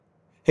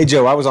Hey,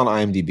 Joe, I was on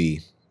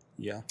IMDb.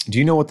 Yeah. Do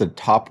you know what the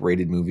top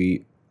rated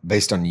movie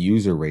based on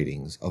user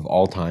ratings of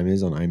all time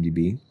is on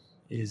IMDb?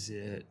 Is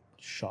it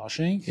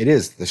Shawshank? It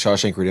is The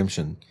Shawshank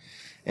Redemption.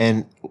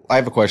 And I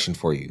have a question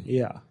for you.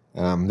 Yeah.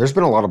 There's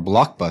been a lot of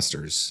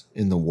blockbusters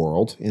in the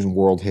world, in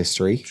world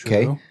history. True.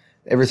 Okay.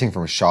 Everything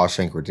from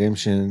Shawshank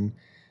Redemption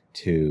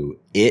to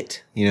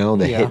It,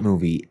 the hit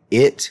movie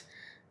It,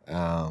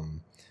 to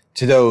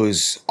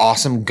those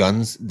awesome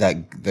guns,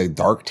 the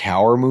Dark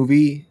Tower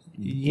movie.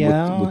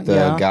 Yeah. With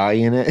the guy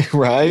in it,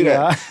 right?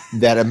 Yeah.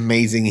 That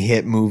amazing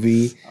hit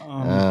movie.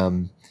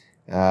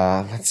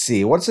 Let's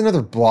see. What's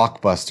another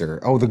blockbuster?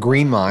 Oh, The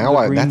Green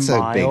Mile. That's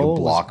a big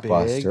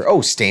blockbuster. Big.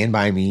 Oh, Stand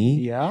By Me.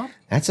 Yeah.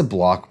 That's a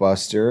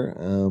blockbuster.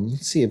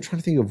 Let's see. I'm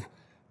trying to think of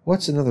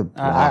what's another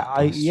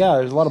blockbuster.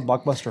 There's a lot of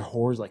blockbuster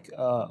horrors like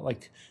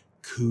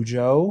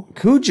Cujo.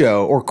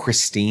 Cujo or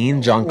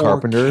Christine, John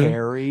Carpenter.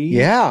 Carrie.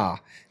 Yeah.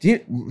 Do you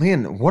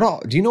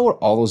know what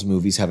all those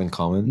movies have in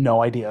common?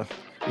 No idea.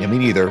 Yeah, me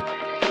neither.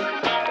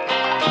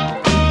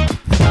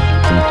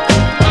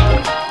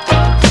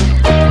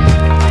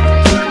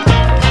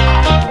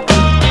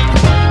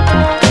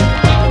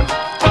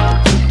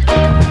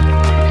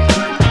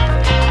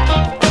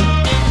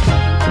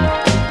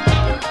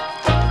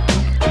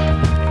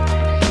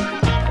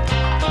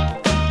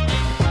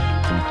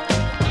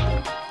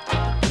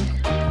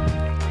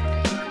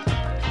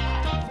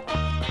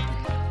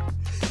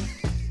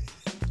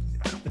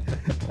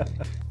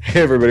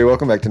 Hey everybody,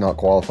 welcome back to Not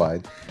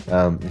Qualified.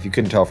 If you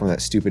couldn't tell from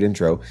that stupid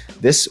intro,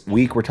 this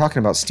week we're talking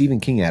about Stephen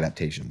King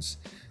adaptations.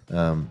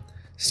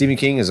 Stephen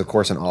King is, of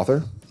course, an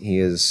author. He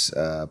is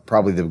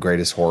probably the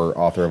greatest horror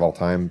author of all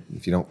time,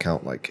 if you don't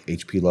count like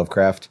H.P.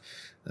 Lovecraft.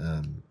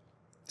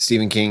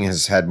 Stephen King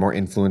has had more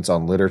influence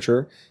on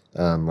literature,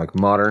 like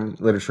modern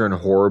literature and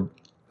horror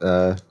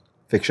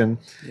fiction,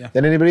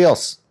 than anybody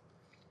else.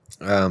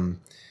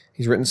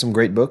 He's written some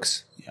great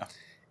books. Yeah.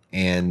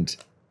 And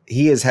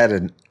he has had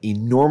an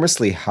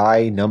enormously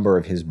high number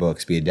of his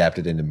books be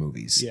adapted into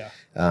movies. Yeah.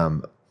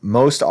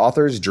 Most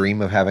authors dream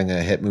of having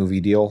a hit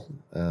movie deal.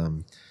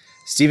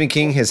 Stephen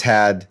King has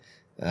had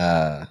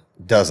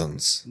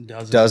dozens and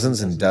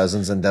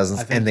dozens, and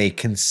they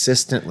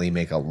consistently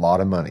make a lot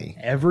of money.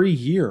 Every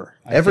year.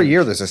 Every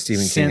year there's a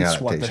Stephen King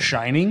adaptation. Since The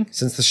Shining?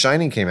 Since The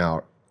Shining came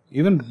out.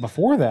 Even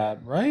before that,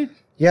 right?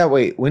 Yeah,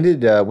 wait, when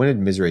did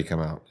Misery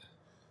come out?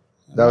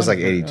 That was like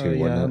 82, wasn't it?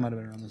 Yeah, that might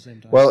have been around the same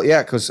time. Well,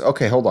 yeah, because,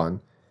 okay, hold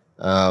on.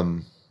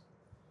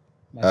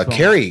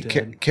 Carrie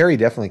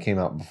definitely came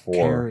out before.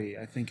 Carrie,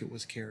 I think it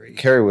was Carrie.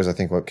 Carrie was, I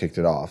think, what kicked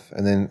it off.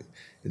 And then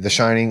The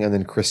Shining, and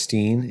then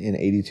Christine in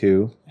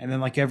 82. And then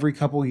like every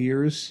couple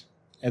years,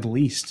 at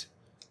least,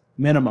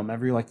 minimum,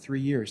 every like 3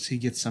 years, he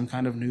gets some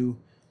kind of new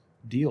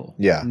deal.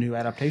 Yeah. New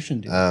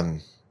adaptation deal.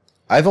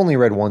 I've only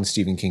read one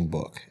Stephen King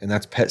book, and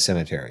that's Pet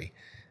Sematary.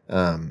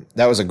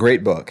 That was a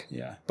great book.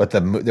 Yeah. But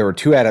there were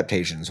two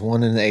adaptations,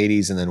 one in the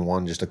 80s and then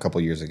one just a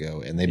couple years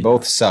ago. And they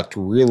both sucked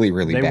really,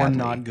 really badly. They were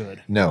not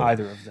good. No.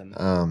 Either of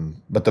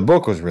them. But the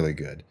book was really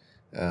good.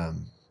 That's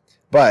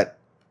what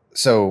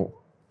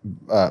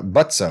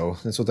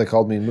they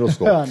called me in middle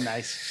school. Oh,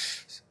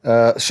 nice.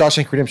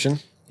 Shawshank Redemption.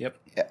 Yep.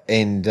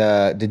 And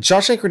did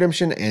Shawshank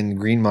Redemption and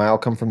Green Mile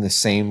come from the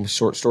same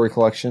short story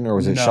collection? Or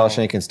was it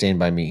Shawshank and Stand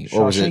By Me?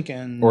 Or was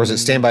it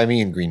Stand By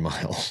Me and Green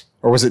Mile?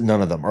 Or was it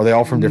none of them? Are they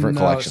all from different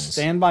collections?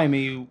 Stand By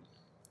Me,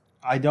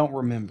 I don't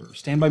remember.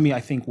 Stand By Me, I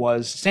think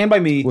Stand By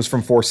Me was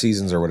from Four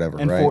Seasons or whatever,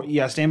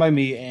 right? Stand By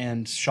Me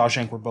and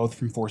Shawshank were both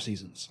from Four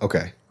Seasons.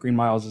 Okay. Green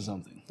Mile is his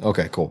own thing.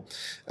 Okay, cool.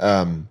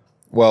 So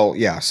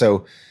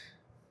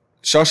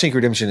Shawshank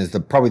Redemption is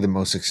probably the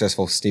most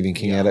successful Stephen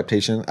King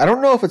adaptation. I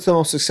don't know if it's the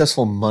most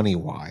successful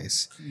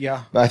money-wise.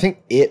 Yeah. But I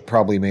think it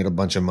probably made a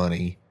bunch of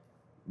money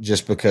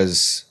just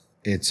because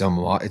it's a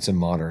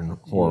modern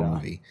horror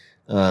movie.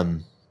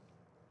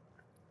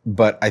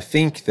 But I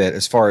think that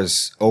as far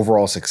as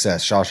overall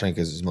success, Shawshank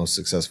is his most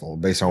successful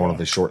based on one of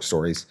his short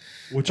stories.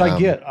 Which I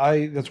get.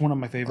 That's one of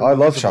my favorite I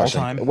love movies of all Shawshank.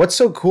 time. What's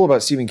so cool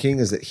about Stephen King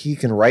is that he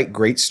can write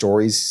great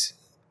stories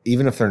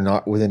even if they're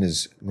not within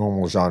his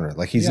normal genre.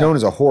 Like he's known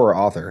as a horror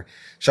author.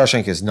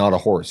 Shawshank is not a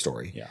horror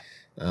story. Yeah.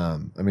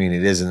 I mean,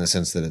 it is in the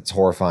sense that it's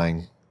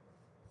horrifying.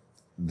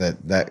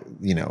 That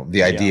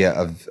the idea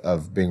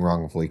of being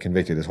wrongfully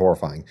convicted is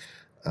horrifying.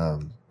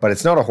 But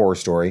it's not a horror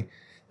story.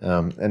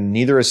 And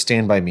neither is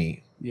Stand By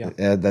Me.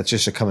 Yeah. That's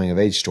just a coming of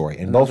age story.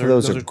 And both of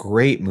those are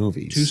great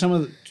movies.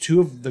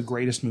 Two of the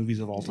greatest movies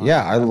of all time.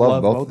 Yeah, I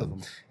love both of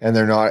them. And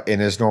they're not in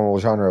his normal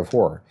genre of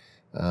horror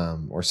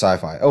or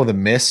sci-fi. Oh, The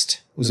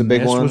Mist was a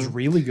big one. The Mist was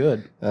really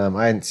good.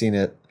 I hadn't seen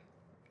it.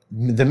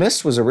 The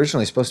Mist was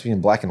originally supposed to be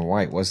in black and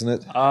white, wasn't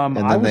it?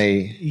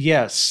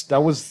 Yes,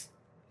 that was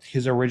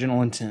his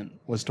original intent,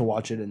 was to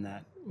watch it in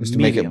that was to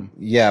medium. Make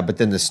it. Yeah, but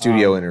then the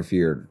studio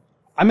interfered.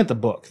 I meant the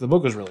book. The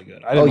book was really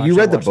good. You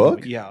read the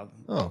book? Yeah.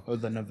 Oh.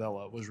 The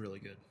novella was really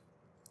good.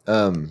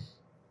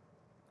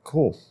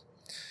 Cool.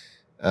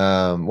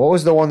 What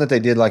was the one that they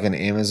did like an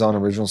Amazon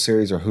original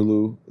series or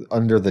Hulu,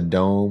 Under the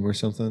Dome or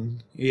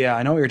something? Yeah,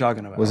 I know what you're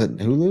talking about. Was it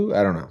Hulu?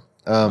 I don't know.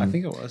 I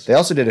think it was. They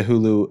also did a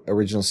Hulu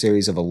original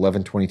series of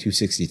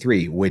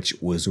 11/22/63, which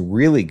was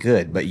really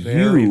good. But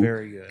Very,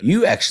 very good.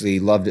 You actually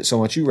loved it so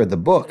much you read the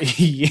book,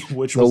 Yeah,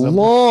 which the was a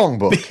long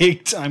book.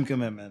 big time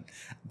commitment.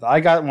 I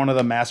got one of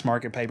the mass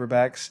market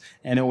paperbacks,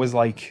 and it was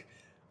like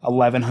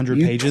 1,100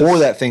 You pages. tore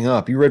that thing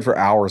up. You read for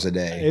hours a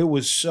day. It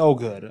was so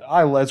good.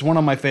 It's one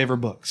of my favorite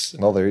books.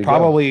 Well, there you go.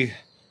 Probably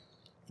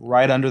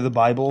right under the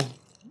Bible.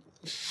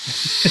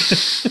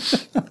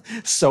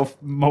 So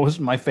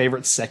my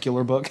favorite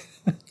secular book.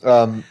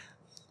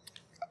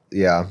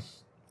 Yeah,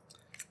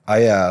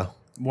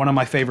 One of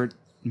my favorite.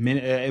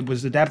 It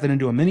was adapted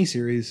into a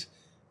miniseries.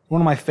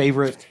 One of my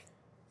favorite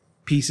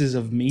pieces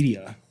of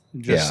media,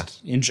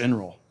 just in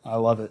general. I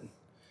love it.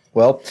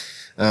 well,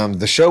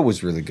 the show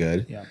was really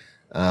good. Yeah.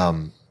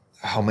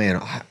 Oh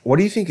man, what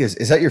do you think is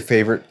that your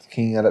favorite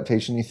King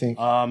adaptation? You think?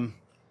 I'm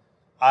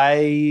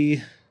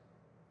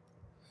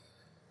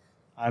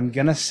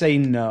gonna say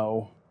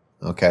no.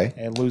 Okay,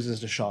 It loses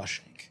to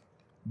Shawshank,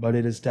 but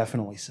it is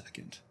definitely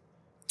second.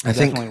 I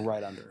think Definitely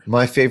right under.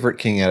 my favorite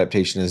King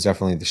adaptation is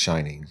definitely The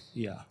Shining.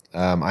 Yeah,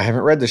 I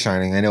haven't read The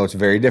Shining. I know it's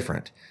very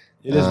different.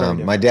 it is very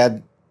different. My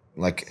dad,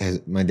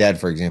 my dad,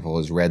 for example,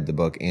 has read the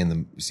book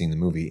and seen the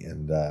movie,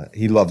 and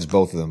he loves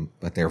both of them.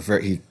 But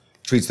he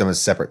treats them as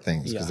separate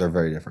things because Yeah. they're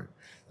very different.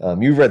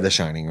 You've read The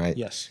Shining, right?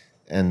 Yes,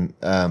 And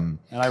and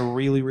I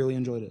really, really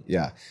enjoyed it.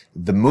 yeah,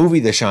 the movie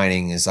The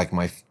Shining is like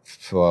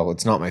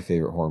it's not my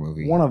favorite horror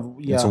movie. It's one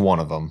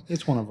of them.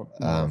 It's one of them.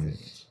 My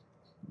favorites.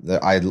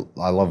 I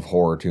love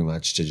horror too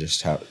much to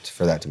just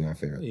for that to be my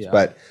favorite. Yeah.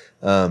 But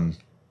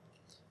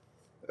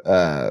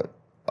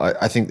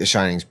I think The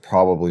Shining is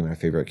probably my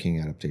favorite King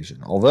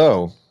adaptation.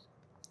 Although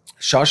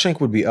Shawshank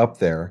would be up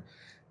there,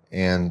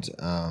 and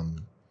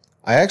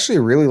I actually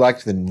really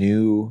liked the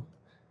new.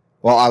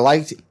 Well, I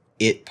liked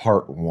It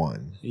Part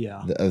 1.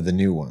 Yeah. Of the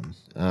new one.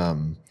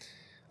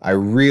 I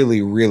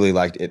really, really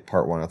liked It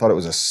Part 1. I thought it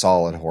was a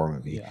solid horror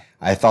movie. Yeah.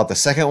 I thought the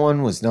second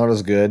one was not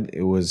as good.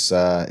 It was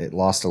it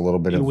lost a little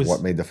bit of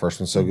what made the first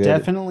one so good.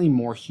 Definitely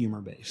more humor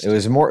based. It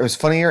was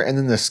funnier, and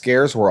then the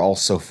scares were all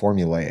so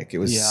formulaic. It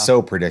was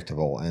so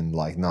predictable and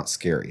like not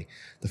scary.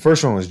 The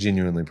first one was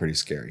genuinely pretty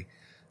scary.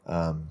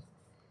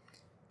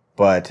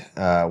 But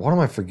what am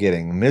I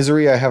forgetting?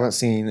 Misery I haven't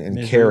seen, and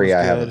Misery Carrie was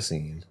I good. haven't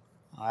seen.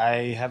 I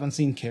haven't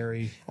seen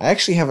Carrie. I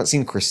actually haven't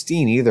seen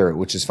Christine either,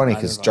 which is funny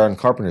because John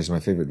Carpenter is my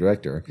favorite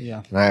director.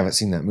 Yeah. And I haven't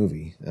seen that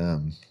movie.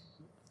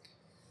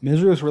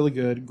 Misery was really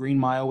good. Green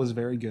Mile was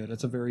very good.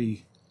 It's a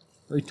very,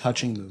 very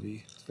touching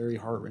movie. It's very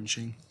heart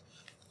wrenching.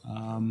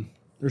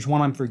 There's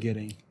one I'm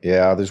forgetting.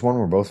 Yeah, there's one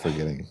we're both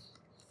forgetting.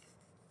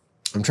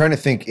 I'm trying to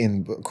think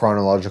in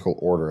chronological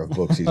order of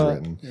books he's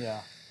written.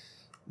 Yeah.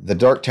 The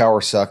Dark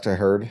Tower sucked, I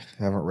heard.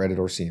 I haven't read it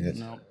or seen it.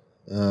 No.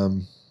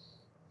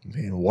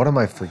 Man, what am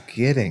I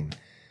forgetting?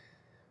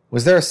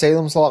 Was there a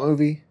Salem's Lot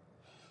movie?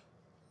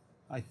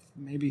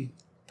 Maybe.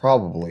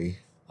 Probably.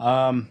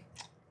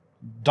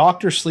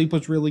 Doctor Sleep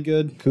was really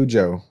good.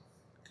 Cujo.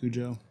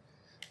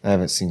 I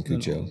haven't seen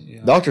Cujo.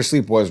 Yeah. Doctor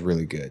Sleep was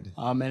really good.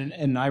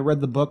 And I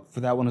read the book for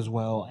that one as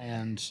well.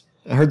 And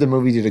I heard the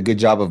movie did a good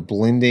job of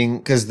blending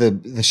because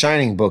the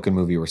Shining book and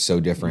movie were so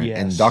different, Yes.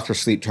 and Doctor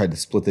Sleep tried to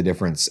split the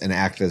difference and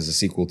act as a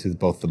sequel to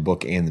both the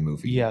book and the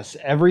movie. yes,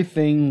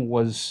 everything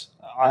was.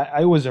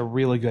 I was a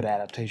really good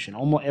adaptation.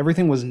 Almost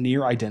everything was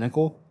near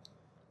identical,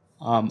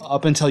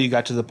 up until you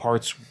got to the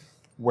parts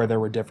where there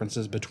were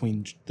differences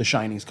between The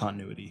Shining's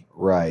continuity,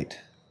 Right.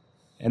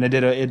 and it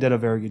did a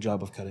very good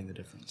job of cutting the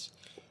difference.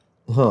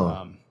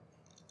 Huh.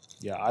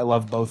 Yeah, I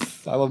love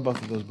both. I love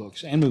both of those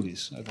books and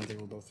movies. I think they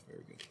were both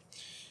very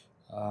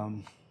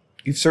good.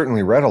 You've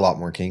certainly read a lot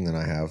more King than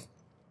I have.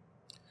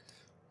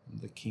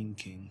 The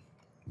King.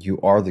 You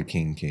are the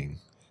King.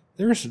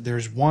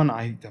 There's one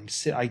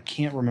I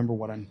can't remember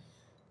what I'm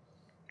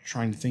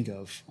trying to think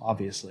of.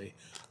 Obviously,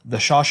 the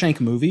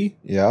Shawshank movie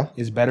Yeah?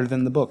 is better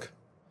than the book.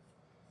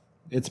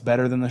 It's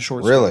better than the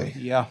short Really?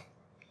 story. Yeah.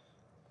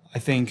 I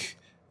think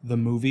the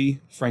movie,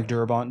 Frank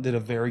Darabont did a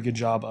very good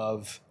job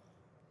of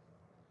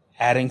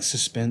adding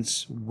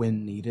suspense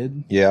when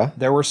needed. Yeah?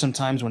 There were some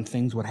times when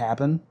things would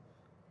happen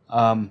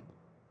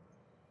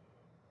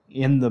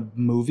in the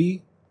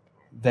movie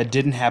that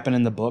didn't happen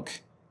in the book,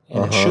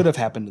 and it should have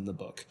happened in the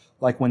book.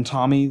 Like when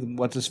Tommy,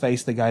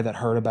 what's-his-face, the guy that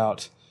heard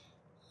about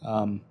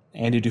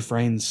Andy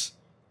Dufresne's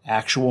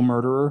actual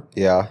murderer,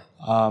 Yeah.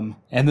 and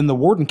then the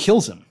warden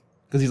kills him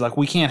because he's like,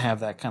 we can't have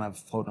that kind of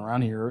floating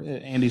around here.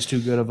 Andy's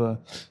too good of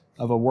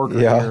a worker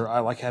here. I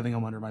like having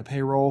him under my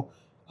payroll.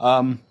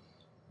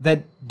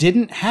 That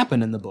didn't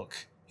happen in the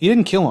book. He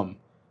didn't kill him.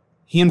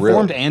 He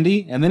informed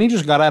Andy, and then he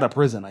just got out of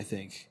prison, I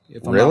think.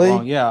 If I'm not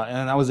wrong. Yeah,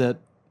 and that was it.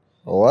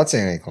 Well, that's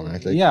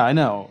anticlimactic. Yeah, I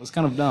know. It was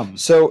kind of dumb.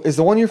 So, is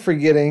the one you're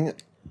forgetting...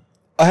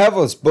 I have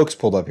those books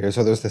pulled up here.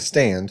 So, there's The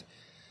Stand.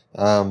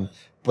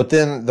 But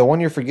then the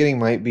one you're forgetting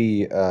might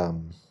be The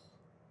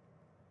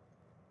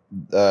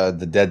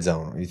Dead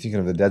Zone. Are you thinking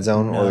of The Dead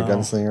Zone or The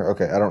Gunslinger?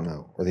 Okay, I don't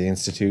know. Or The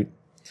Institute.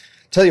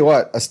 Tell you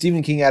what, a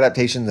Stephen King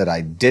adaptation that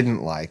I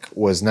didn't like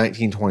was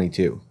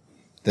 1922.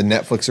 The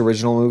Netflix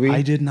original movie.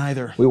 I didn't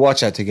either. We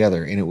watched that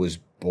together, and it was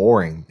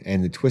boring,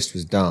 and the twist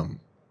was dumb.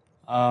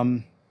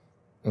 Um,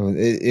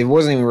 It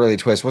wasn't even really a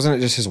twist. Wasn't it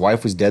just his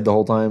wife was dead the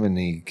whole time and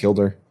he killed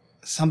her?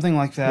 something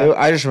like that.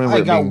 I just remember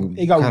it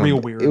got real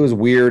weird. It was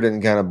weird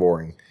and kind of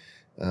boring.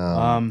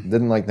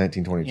 Didn't like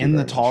 1922. In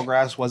the Tall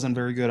Grass wasn't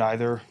very good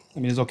either. I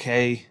mean, it was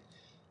okay.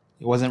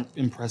 It wasn't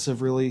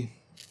impressive, really.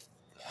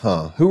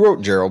 Huh. Who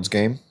wrote Gerald's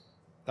Game?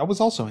 That was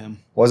also him.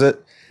 Was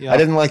it? Yeah. I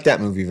didn't like that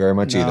movie very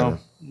much either.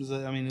 It was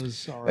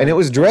all right. And it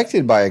was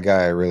directed by a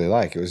guy I really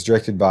like. It was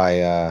directed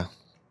by,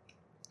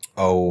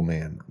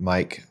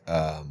 Mike.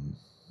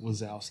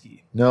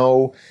 Wazowski.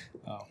 No,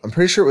 Oh. I'm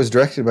pretty sure it was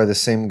directed by the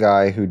same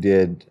guy who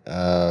did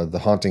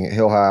The Haunting at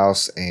Hill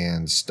House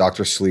and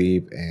Doctor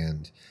Sleep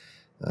and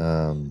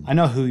I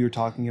know who you're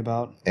talking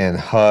about. and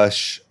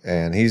Hush,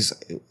 and he's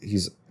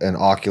an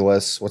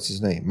Oculus. What's his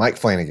name? Mike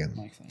Flanagan.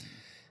 Mike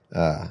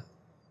Flanagan.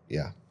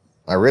 Yeah,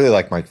 I really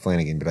like Mike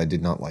Flanagan, but I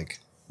did not like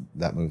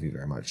that movie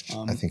very much.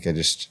 I think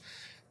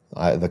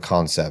the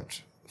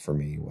concept for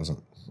me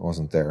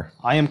wasn't there.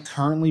 I am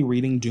currently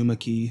reading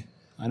Doomakey.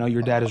 I know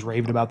your dad has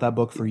raved about that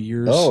book for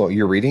years. Oh,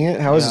 you're reading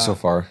it? How is it so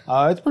far?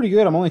 It's pretty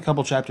good. I'm only a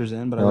couple chapters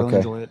in, but I really Okay.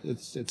 enjoy it.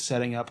 It's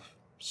setting up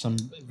some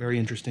very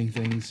interesting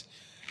things.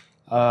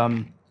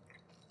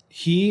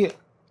 He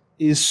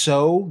is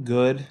so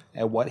good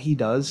at what he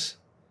does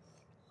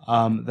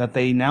that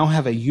they now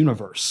have a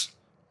universe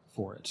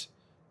for it.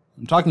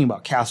 I'm talking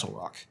about Castle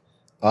Rock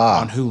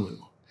on Hulu.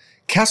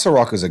 Castle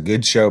Rock is a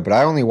good show, but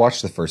I only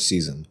watched the first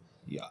season.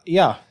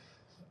 Yeah.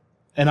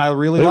 And I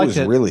really But it liked was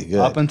it really good.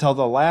 up until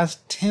the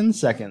last 10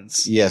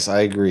 seconds. Yes,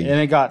 I agree.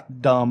 And it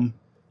got dumb.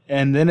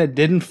 And then it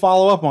didn't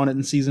follow up on it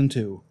in season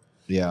 2.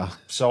 Yeah.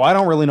 So I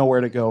don't really know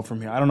where to go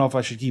from here. I don't know if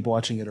I should keep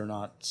watching it or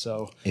not.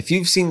 So If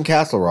you've seen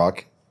Castle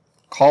Rock,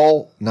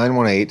 call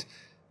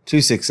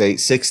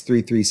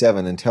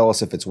 918-268-6337 and tell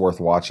us if it's worth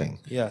watching.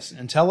 yes,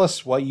 and tell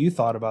us what you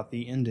thought about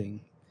the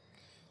ending.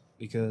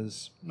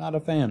 Because I'm not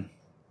a fan.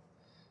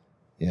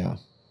 Yeah.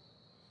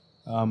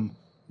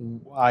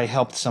 I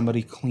helped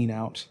somebody clean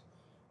out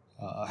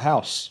a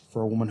house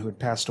for a woman who had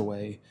passed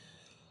away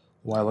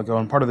a while ago.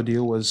 And part of the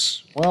deal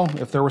was, well,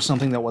 if there was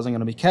something that wasn't going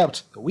to be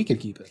kept, that we could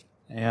keep it.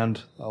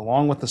 And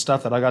along with the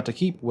stuff that I got to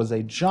keep was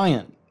a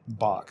giant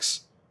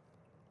box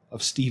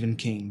of Stephen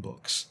King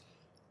books.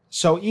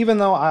 So even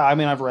though,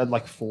 I've read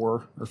like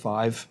 4 or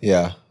 5.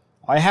 Yeah.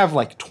 I have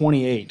like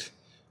 28.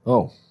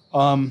 Oh.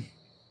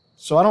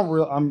 So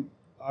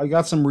I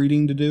got some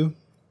reading to do.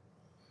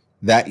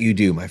 That you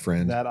do, my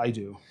friend. That I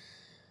do.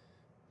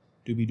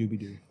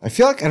 Doobie-doobie-doo. I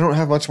feel like I don't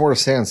have much more to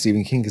say on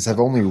Stephen King because I've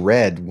only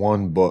read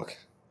one book.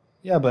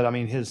 Yeah, but I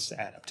mean, his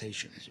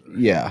adaptations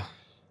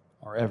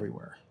are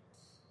everywhere.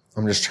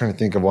 I'm just trying to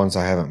think of ones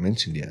I haven't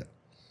mentioned yet.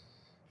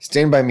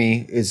 Stand By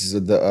Me is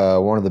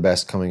one of the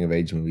best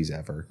coming-of-age movies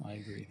ever. I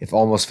agree. If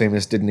Almost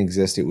Famous didn't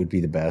exist, it would be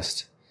the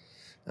best.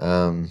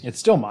 It's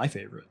still my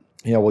favorite.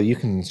 Yeah, well, you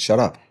can shut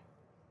up.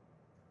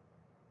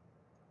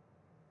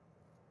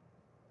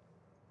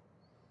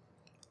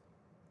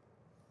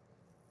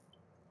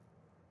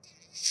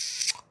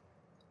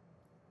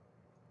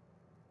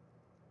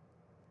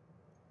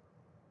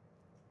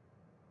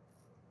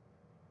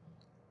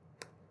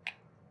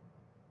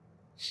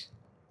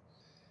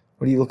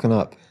 What are you looking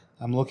up?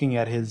 I'm looking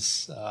at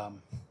his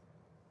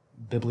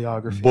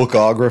bibliography.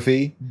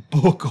 Bookography.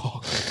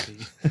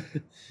 Bookography.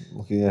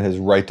 Looking at his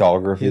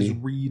rightography. His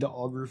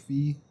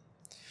readography.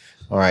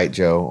 All right,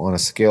 Joe. On a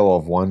scale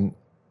of 1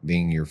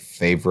 being your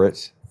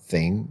favorite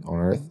thing on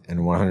Earth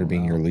and 100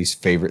 being your least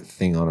favorite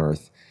thing on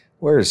Earth,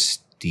 where is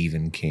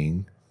Stephen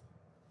King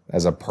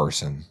as a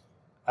person?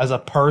 As a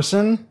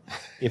person,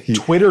 if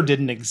Twitter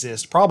didn't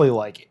exist, probably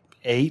like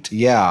 8.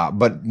 Yeah,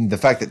 but the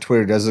fact that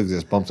Twitter does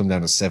exist bumps him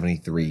down to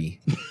 73.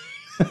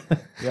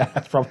 Yeah,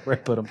 that's probably where I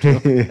put him too.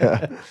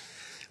 Yeah.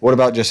 What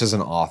about just as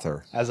an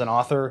author? As an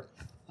author,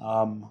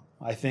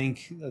 I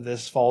think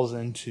this falls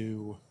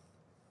into,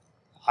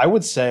 I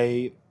would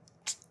say,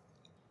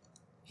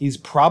 he's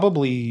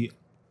probably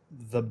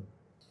the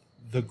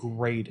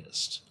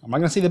greatest. I'm not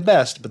going to say the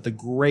best, but the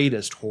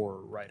greatest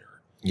horror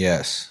writer.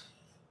 Yes.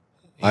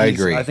 I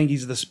agree. I think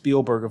he's the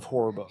Spielberg of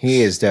horror books.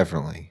 He is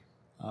definitely.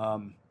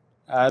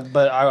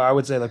 But I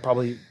would say like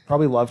probably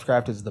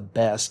Lovecraft is the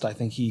best. I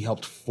think he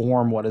helped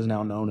form what is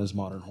now known as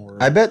modern horror.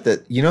 I bet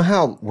that, you know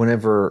how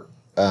whenever,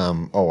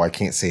 I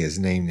can't say his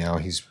name now.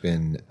 He's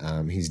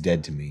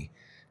dead to me.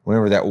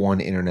 Whenever that one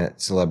internet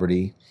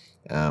celebrity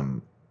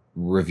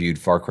reviewed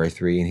Far Cry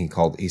 3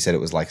 and he said it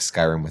was like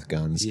Skyrim with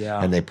guns.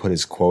 Yeah. And they put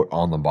his quote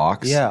on the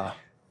box. Yeah.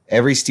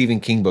 Every Stephen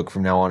King book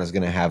from now on is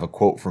going to have a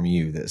quote from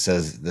you that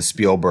says the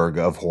Spielberg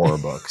of horror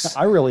books.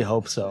 I really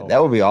hope so.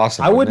 That would be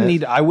awesome. I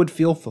would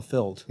feel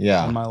fulfilled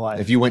in my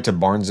life. If you went to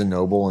Barnes &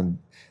 Noble and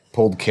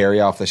pulled Carrie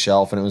off the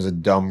shelf and it was a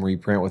dumb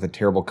reprint with a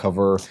terrible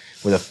cover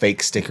with a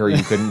fake sticker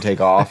you couldn't take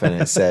off and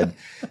it said,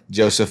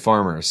 Joseph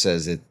Farmer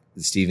says that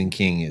Stephen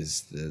King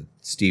is the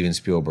Steven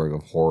Spielberg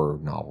of horror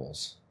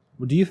novels.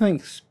 Do you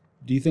think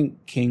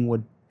King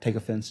would take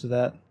offense to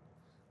that?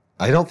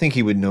 I don't think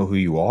he would know who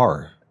you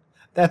are.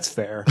 That's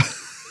fair.